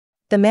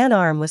The man's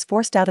arm was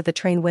forced out of the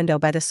train window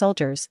by the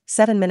soldiers.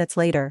 7 minutes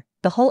later,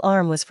 the whole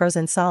arm was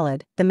frozen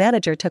solid. The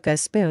manager took a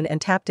spoon and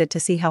tapped it to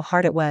see how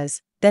hard it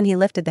was. Then he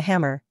lifted the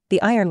hammer.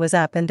 The iron was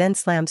up and then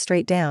slammed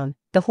straight down.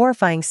 The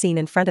horrifying scene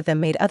in front of them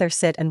made others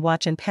sit and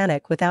watch in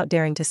panic without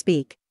daring to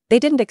speak. They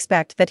didn't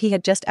expect that he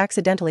had just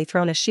accidentally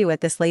thrown a shoe at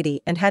this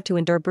lady and had to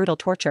endure brutal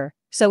torture.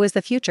 So is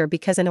the future,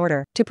 because in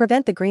order to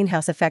prevent the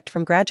greenhouse effect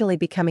from gradually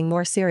becoming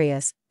more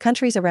serious,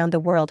 countries around the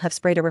world have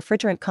sprayed a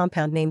refrigerant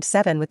compound named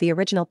 7 with the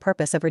original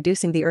purpose of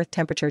reducing the Earth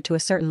temperature to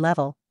a certain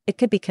level. It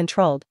could be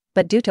controlled,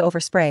 but due to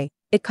overspray,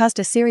 it caused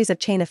a series of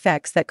chain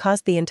effects that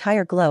caused the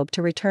entire globe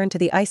to return to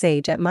the ice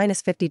age at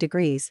 -50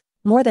 degrees.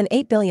 More than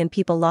 8 billion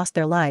people lost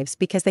their lives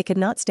because they could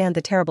not stand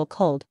the terrible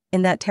cold.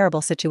 In that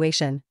terrible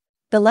situation,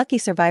 the lucky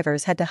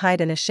survivors had to hide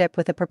in a ship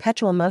with a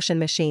perpetual motion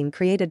machine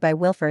created by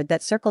Wilford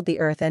that circled the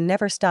Earth and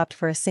never stopped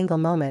for a single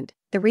moment.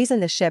 The reason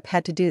the ship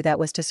had to do that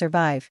was to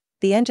survive.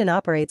 The engine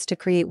operates to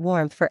create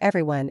warmth for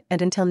everyone,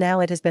 and until now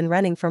it has been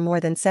running for more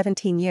than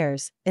 17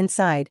 years.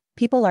 Inside,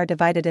 people are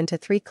divided into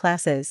 3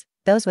 classes.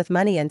 Those with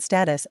money and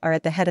status are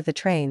at the head of the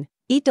train,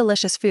 eat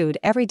delicious food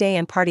every day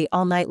and party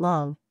all night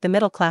long. The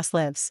middle class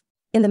lives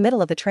in the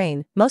middle of the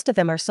train. Most of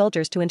them are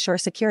soldiers to ensure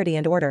security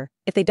and order.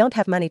 If they don't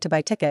have money to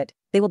buy ticket,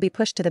 they will be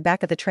pushed to the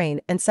back of the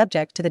train and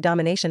subject to the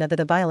domination of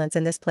the violence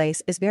in this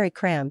place is very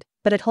crammed,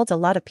 but it holds a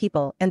lot of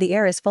people and the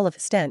air is full of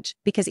stench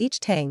because each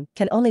tang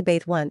can only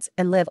bathe once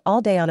and live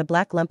all day on a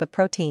black lump of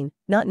protein,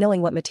 not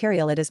knowing what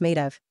material it is made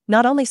of.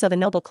 Not only so, the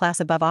noble class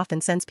above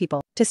often sends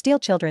people to steal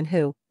children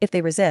who, if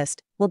they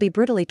resist, will be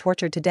brutally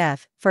tortured to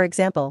death. For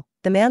example,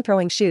 the man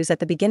throwing shoes at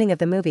the beginning of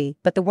the movie,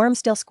 but the worm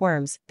still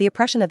squirms. The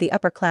oppression of the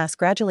upper class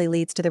gradually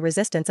leads to the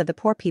resistance of the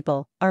poor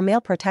people. Our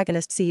male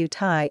protagonist Siu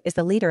Tai is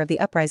the leader of the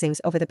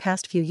uprisings over the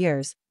past few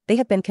years. They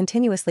have been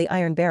continuously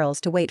iron barrels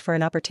to wait for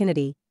an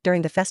opportunity.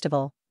 During the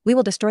festival, we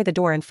will destroy the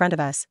door in front of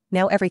us.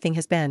 Now everything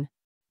has been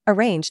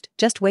arranged,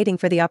 just waiting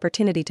for the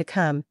opportunity to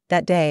come.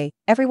 That day,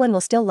 everyone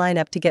will still line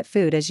up to get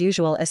food as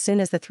usual as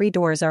soon as the 3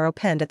 doors are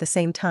opened at the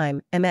same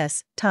time.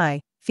 Ms.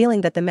 Tai,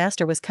 feeling that the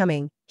master was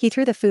coming, he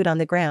threw the food on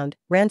the ground,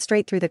 ran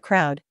straight through the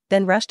crowd,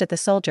 then rushed at the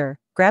soldier,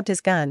 grabbed his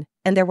gun,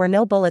 and there were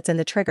no bullets in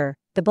the trigger.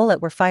 The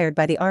bullet were fired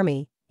by the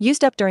army,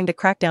 used up during the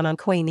crackdown on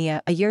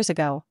Korea a years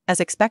ago.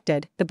 As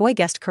expected, the boy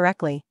guessed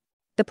correctly.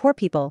 The poor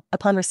people,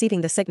 upon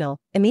receiving the signal,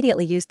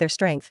 immediately used their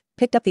strength,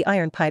 picked up the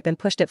iron pipe and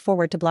pushed it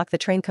forward to block the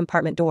train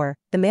compartment door.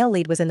 The male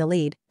lead was in the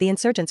lead. The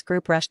insurgents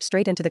group rushed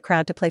straight into the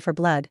crowd to play for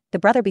blood. The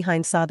brother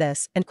behind saw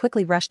this and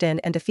quickly rushed in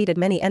and defeated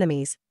many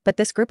enemies, but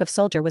this group of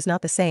soldier was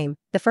not the same.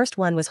 The first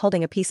one was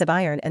holding a piece of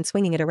iron and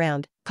swinging it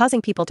around,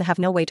 causing people to have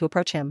no way to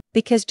approach him,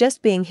 because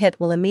just being hit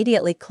will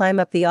immediately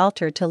climb up the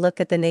altar to look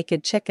at the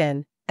naked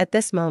chicken. At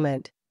this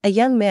moment, a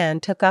young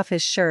man took off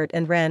his shirt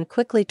and ran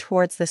quickly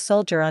towards the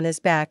soldier on his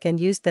back and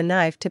used the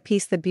knife to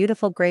piece the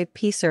beautiful grave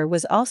piecer.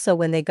 Was also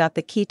when they got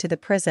the key to the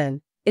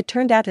prison. It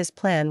turned out his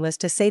plan was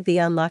to save the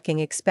unlocking.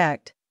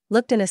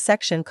 Looked in a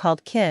section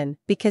called Kin,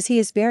 because he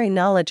is very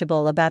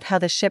knowledgeable about how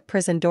the ship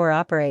prison door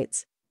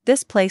operates.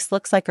 This place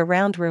looks like a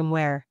round room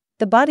where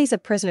the bodies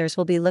of prisoners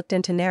will be looked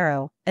into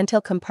narrow,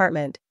 until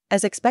compartment.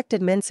 As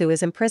expected, Minsu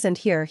is imprisoned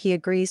here. He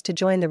agrees to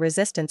join the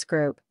resistance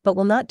group, but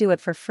will not do it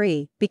for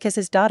free, because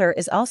his daughter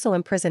is also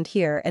imprisoned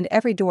here and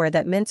every door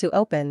that Minsu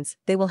opens,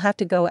 they will have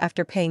to go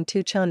after paying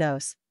 2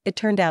 chonos. It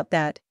turned out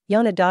that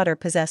Yona's daughter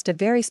possessed a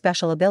very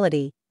special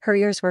ability. Her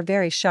ears were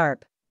very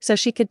sharp, so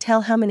she could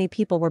tell how many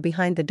people were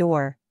behind the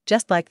door.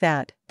 Just like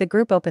that, the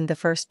group opened the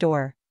first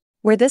door,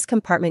 where this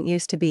compartment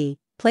used to be,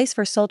 place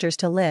for soldiers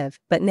to live,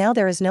 but now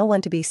there is no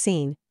one to be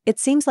seen. It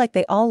seems like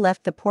they all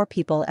left the poor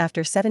people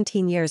after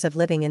 17 years of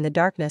living in the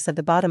darkness of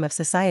the bottom of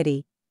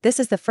society. This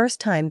is the first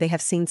time they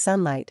have seen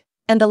sunlight.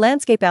 And the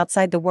landscape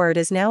outside the word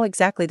is now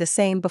exactly the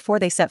same before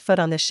they set foot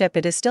on the ship.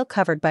 It is still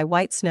covered by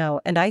white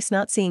snow and ice,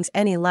 not seeing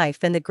any life.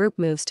 Then the group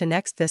moves to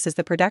next. This is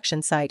the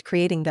production site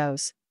creating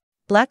those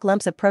black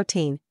lumps of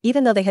protein.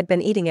 Even though they had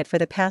been eating it for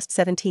the past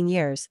 17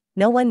 years,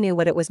 no one knew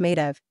what it was made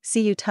of.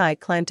 Siu Tai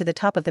climbed to the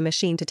top of the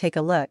machine to take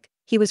a look.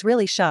 He was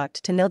really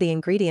shocked to know the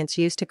ingredients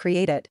used to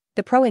create it.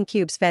 The protein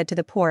cubes fed to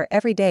the poor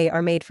every day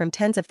are made from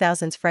tens of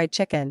thousands fried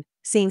chicken.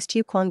 Seeing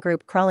Stu Kwang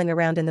group crawling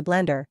around in the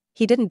blender,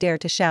 he didn't dare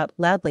to shout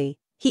loudly.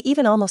 He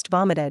even almost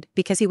vomited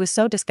because he was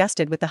so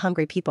disgusted with the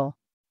hungry people.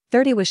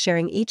 30 was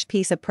sharing each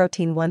piece of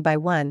protein one by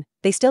one.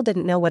 They still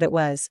didn't know what it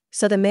was,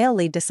 so the male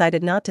lead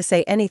decided not to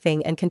say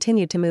anything and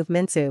continued to move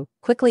Minsu,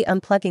 quickly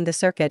unplugging the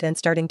circuit and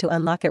starting to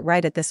unlock it.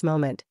 Right at this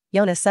moment,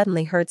 Yona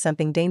suddenly heard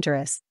something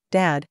dangerous.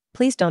 "Dad,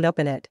 please don't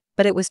open it."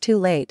 But it was too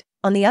late.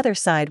 On the other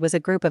side was a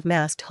group of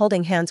masked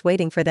holding hands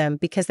waiting for them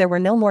because there were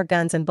no more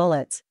guns and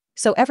bullets.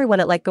 So everyone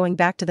at like going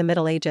back to the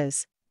Middle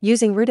Ages.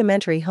 Using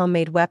rudimentary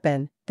homemade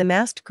weapon, the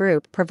masked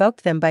group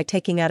provoked them by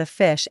taking out a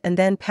fish and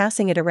then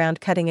passing it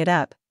around, cutting it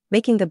up,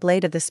 making the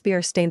blade of the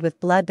spear stained with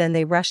blood. Then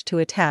they rushed to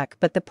attack,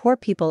 but the poor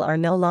people are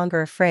no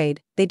longer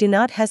afraid. They do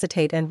not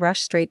hesitate and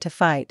rush straight to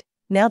fight.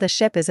 Now the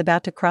ship is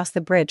about to cross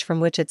the bridge from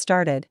which it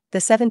started.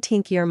 The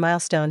 17th year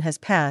milestone has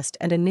passed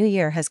and a new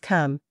year has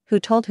come. Who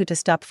told who to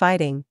stop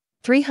fighting?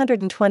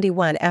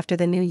 321 after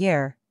the new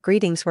year,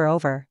 greetings were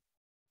over.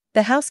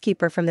 The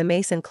housekeeper from the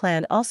Mason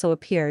clan also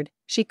appeared.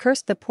 She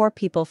cursed the poor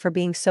people for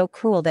being so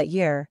cruel that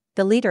year.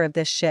 The leader of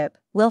this ship,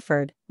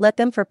 Wilford, let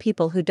them for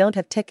people who don't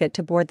have ticket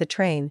to board the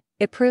train.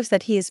 It proves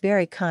that he is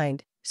very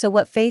kind. So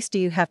what face do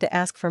you have to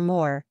ask for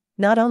more?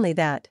 Not only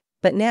that,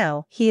 but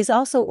now, he is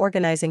also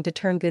organizing to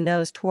turn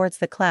Gunnos towards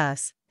the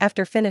class.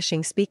 After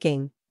finishing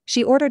speaking,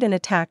 she ordered an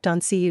attack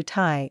on Siu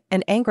Tai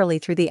and angrily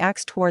threw the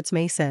axe towards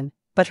Mason,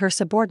 but her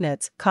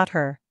subordinates caught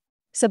her.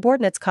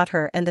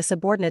 And the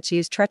subordinates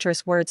used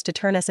treacherous words to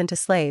turn us into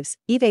slaves.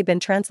 I've been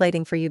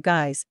translating for you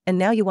guys, and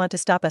now you want to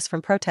stop us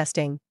from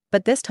protesting.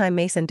 But this time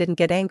Mason didn't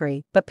get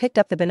angry, but picked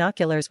up the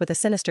binoculars with a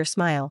sinister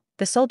smile.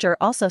 The soldier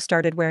also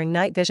started wearing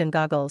night vision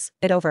goggles.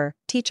 It over,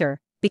 teacher,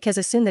 because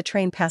as soon the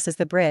train passes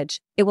the bridge,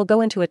 it will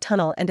go into a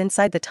tunnel, and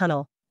inside the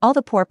tunnel, all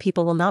the poor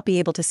people will not be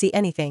able to see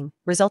anything,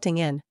 resulting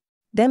in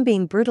them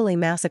being brutally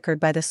massacred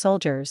by the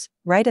soldiers.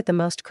 Right at the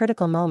most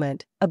critical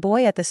moment, a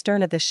boy at the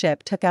stern of the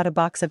ship took out a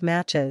box of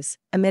matches.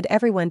 Amid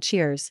everyone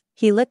cheers,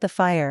 he lit the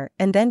fire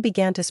and then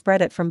began to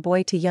spread it from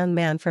boy to young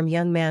man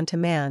to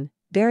man.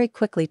 Very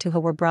quickly two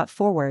were brought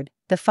forward.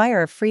 The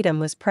fire of freedom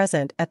was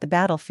present at the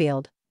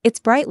battlefield. Its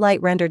bright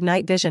light rendered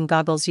night vision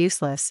goggles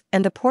useless,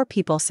 and the poor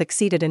people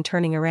succeeded in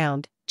turning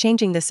around,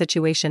 changing the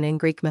situation in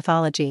Greek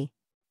mythology.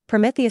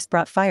 Prometheus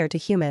brought fire to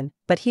human,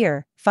 but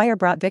here, fire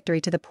brought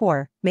victory to the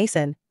poor.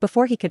 Mason,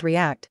 before he could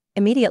react,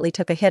 immediately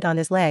took a hit on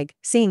his leg.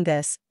 Seeing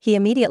this, he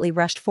immediately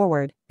rushed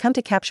forward, come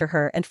to capture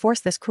her and force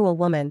this cruel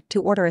woman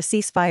to order a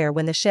ceasefire.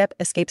 When the ship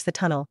escapes the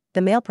tunnel,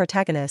 the male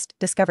protagonist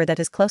discovered that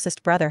his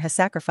closest brother has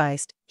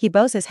sacrificed. He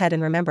bows his head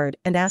and remembered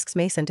and asks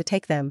Mason to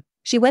take them.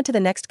 She went to the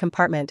next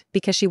compartment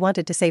because she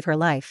wanted to save her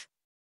life.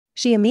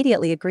 She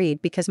immediately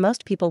agreed because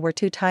most people were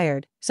too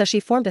tired, so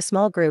she formed a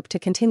small group to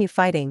continue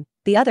fighting.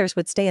 The others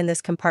would stay in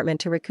this compartment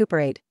to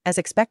recuperate. As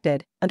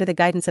expected, under the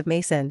guidance of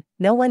Mason,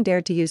 no one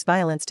dared to use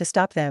violence to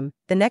stop them.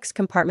 The next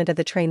compartment of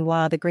the train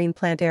was the green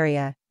plant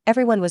area.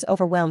 Everyone was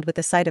overwhelmed with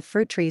the sight of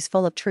fruit trees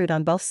full of fruit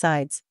on both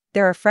sides.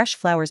 There are fresh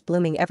flowers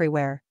blooming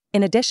everywhere.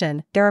 In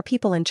addition, there are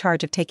people in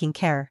charge of taking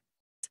care.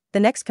 The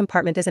next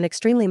compartment is an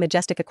extremely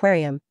majestic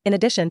aquarium. In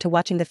addition to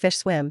watching the fish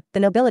swim, the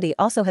nobility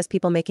also has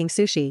people making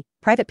sushi.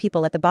 Private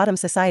people at the bottom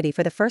society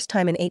for the first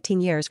time in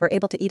 18 years were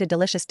able to eat a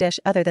delicious dish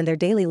other than their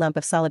daily lump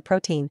of solid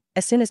protein.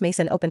 As soon as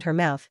Mason opened her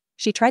mouth,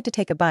 she tried to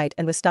take a bite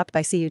and was stopped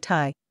by Siu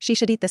Tai. She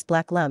should eat this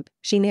black lump.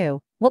 She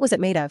knew. What was it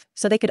made of?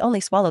 So they could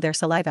only swallow their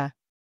saliva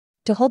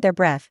to hold their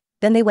breath.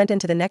 Then they went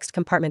into the next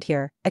compartment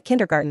here, a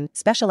kindergarten,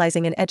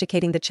 specializing in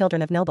educating the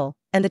children of noble,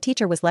 and the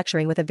teacher was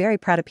lecturing with a very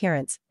proud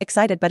appearance,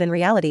 excited, but in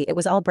reality it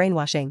was all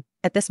brainwashing.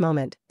 At this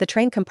moment, the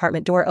train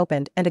compartment door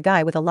opened and a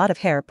guy with a lot of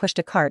hair pushed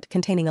a cart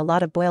containing a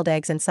lot of boiled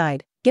eggs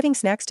inside. Giving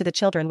snacks to the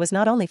children was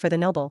not only for the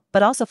noble,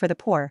 but also for the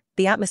poor.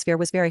 The atmosphere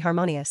was very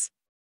harmonious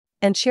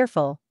and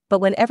cheerful, but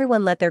when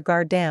everyone let their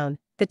guard down,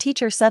 the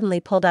teacher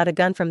suddenly pulled out a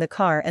gun from the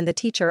car, and the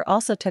teacher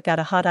also took out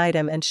a hot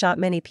item and shot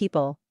many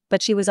people,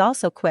 but she was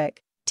also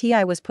quick.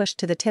 Ti was pushed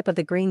to the tip of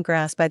the green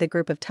grass by the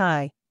group of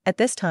Tai. At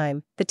this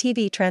time, the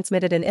TV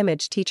transmitted an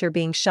image teacher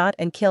being shot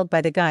and killed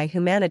by the guy who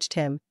managed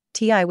him.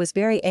 Ti was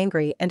very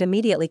angry and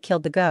immediately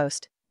killed the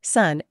ghost.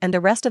 Son and the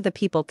rest of the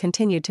people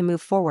continued to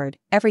move forward.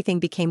 Everything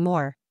became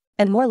more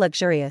and more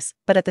luxurious,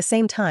 but at the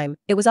same time,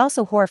 it was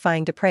also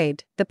horrifying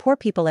depraved. The poor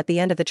people at the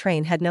end of the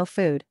train had no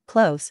food,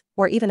 clothes,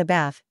 or even a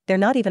bath. They're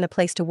not even a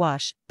place to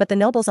wash, but the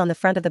nobles on the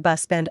front of the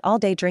bus spend all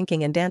day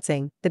drinking and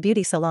dancing. The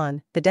beauty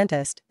salon, the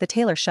dentist, the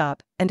tailor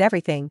shop, and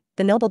everything.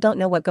 The noble don't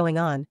know what's going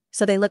on,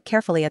 so they look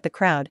carefully at the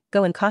crowd,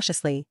 go in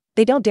cautiously.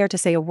 They don't dare to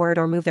say a word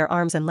or move their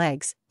arms and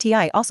legs.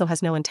 Ti also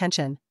has no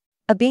intention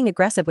of being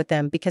aggressive with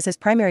them because his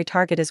primary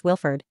target is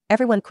Wilford.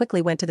 Everyone quickly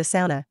went to the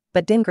sauna,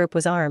 but Din Group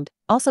was armed,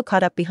 also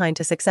caught up behind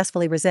to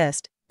successfully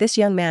resist. This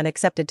young man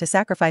accepted to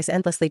sacrifice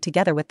endlessly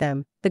together with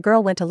them. The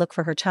girl went to look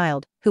for her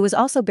child, who was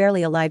also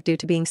barely alive due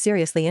to being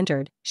seriously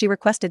injured. She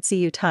requested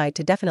Siu Tai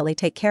to definitely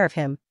take care of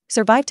him,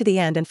 survive to the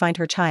end and find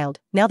her child.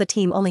 Now the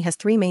team only has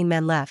 3 main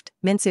men left,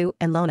 Minsu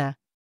and Lona.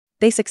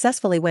 They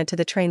successfully went to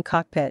the train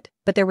cockpit,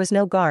 but there was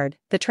no guard.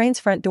 The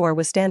train's front door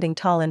was standing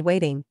tall and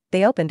waiting.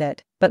 They opened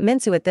it, but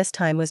Minsu at this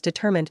time was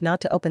determined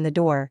not to open the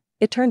door.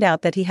 It turned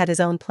out that he had his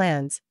own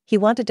plans. He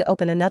wanted to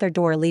open another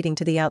door leading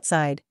to the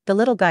outside. The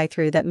little guy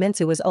threw that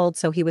Minsu was old,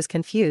 so he was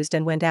confused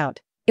and went out.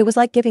 It was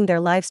like giving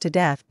their lives to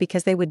death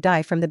because they would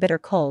die from the bitter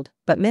cold,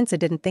 but Minsu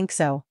didn't think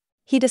so.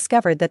 He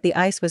discovered that the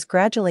ice was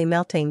gradually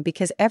melting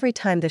because every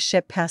time the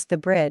ship passed the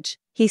bridge,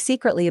 he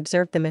secretly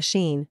observed the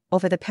machine.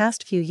 Over the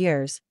past few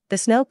years, the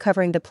snow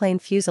covering the plane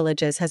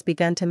fuselages has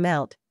begun to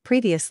melt.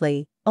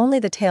 Previously, only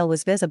the tail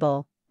was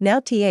visible. Now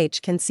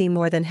TH can see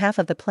more than half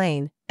of the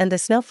plane, and the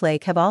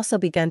snowflake have also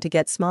begun to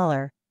get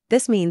smaller.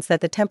 This means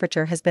that the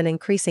temperature has been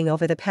increasing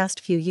over the past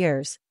few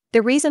years.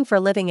 The reason for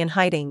living in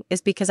hiding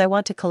is because I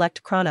want to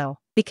collect chrono.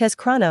 Because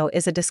chrono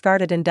is a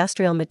discarded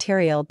industrial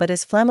material but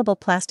is flammable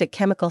plastic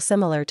chemical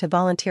similar to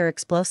volunteer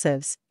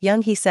explosives.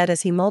 Young he said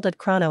as he molded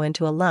chrono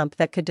into a lump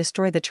that could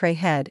destroy the tray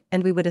head,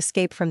 and we would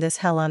escape from this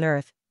hell on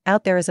earth.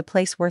 Out there is a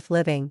place worth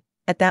living.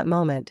 At that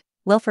moment,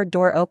 Wilford's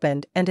door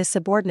opened and his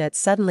subordinates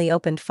suddenly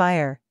opened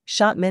fire,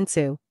 shot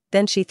Minsu,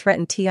 then she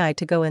threatened Ti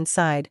to go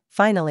inside.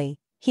 Finally,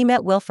 he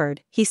met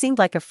Wilford. He seemed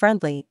like a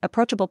friendly,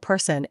 approachable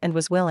person and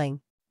was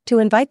willing to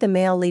invite the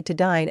male lead to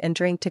dine and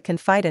drink to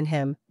confide in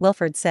him.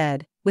 Wilford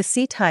said, with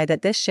Ti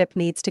that this ship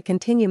needs to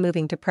continue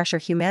moving to pressure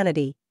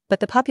humanity, but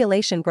the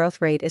population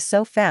growth rate is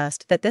so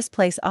fast that this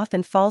place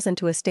often falls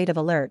into a state of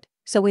alert,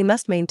 so we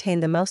must maintain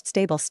the most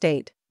stable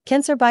state.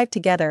 Can survive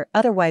together,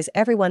 otherwise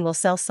everyone will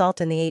sell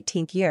salt in the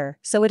 18th year,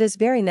 so it is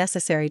very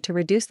necessary to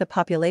reduce the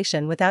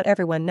population without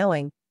everyone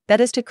knowing, that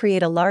is to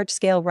create a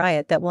large-scale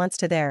riot that wants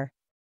to there.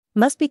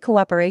 Must be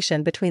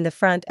cooperation between the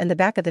front and the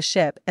back of the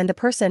ship, and the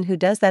person who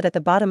does that at the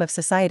bottom of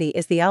society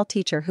is the owl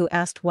teacher who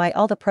asked why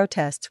all the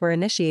protests were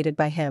initiated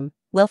by him.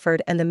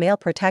 Wilford and the male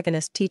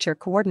protagonist teacher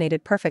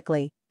coordinated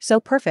perfectly, so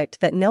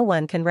perfect that no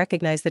one can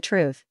recognize the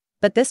truth.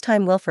 But this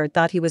time Wilford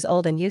thought he was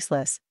old and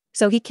useless,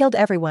 so he killed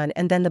everyone,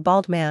 and then the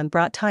bald man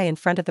brought Ti in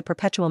front of the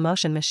perpetual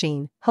motion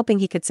machine, hoping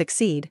he could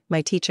succeed.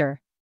 My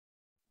teacher.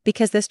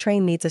 Because this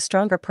train needs a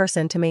stronger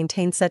person to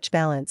maintain such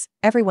balance,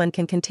 everyone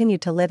can continue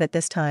to live at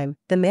this time.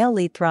 The male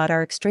lead Throt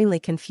are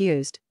extremely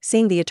confused,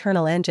 seeing the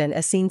eternal engine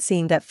as seen,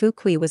 seeing that Fu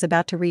Kui was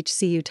about to reach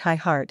Cu Tai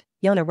heart.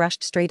 Yona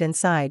rushed straight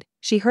inside.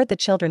 She heard the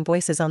children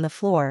voices on the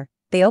floor.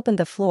 They opened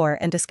the floor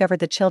and discovered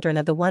the children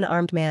of the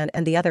one-armed man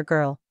and the other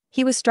girl.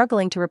 He was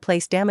struggling to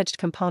replace damaged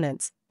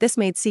components. This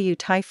made Cu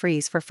Tai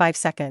freeze for 5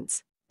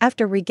 seconds.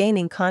 After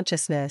regaining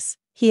consciousness,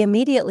 he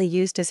immediately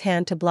used his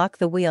hand to block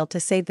the wheel to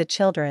save the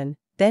children,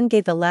 then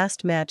gave the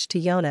last match to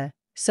Yona.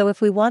 So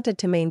if we wanted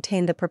to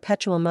maintain the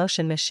perpetual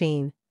motion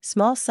machine,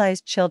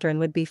 small-sized children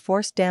would be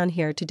forced down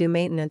here to do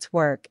maintenance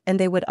work, and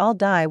they would all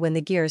die when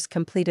the gears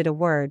completed a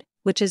word,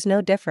 which is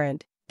no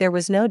different. There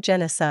was no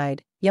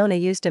genocide. Yona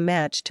used a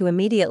match to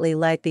immediately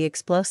light the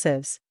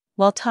explosives,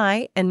 while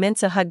Ti and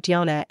Minsa hugged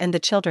Yona and the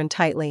children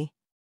tightly.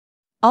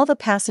 All the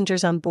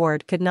passengers on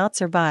board could not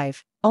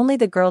survive, only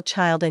the girl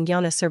child and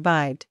Yona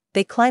survived.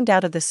 They climbed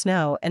out of the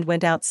snow and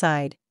went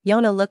outside.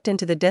 Yona looked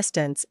into the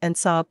distance and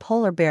saw a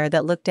polar bear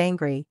that looked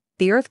angry.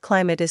 The Earth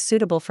climate is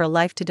suitable for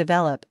life to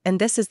develop, and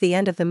this is the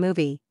end of the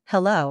movie.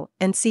 Hello,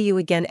 and see you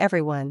again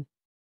everyone.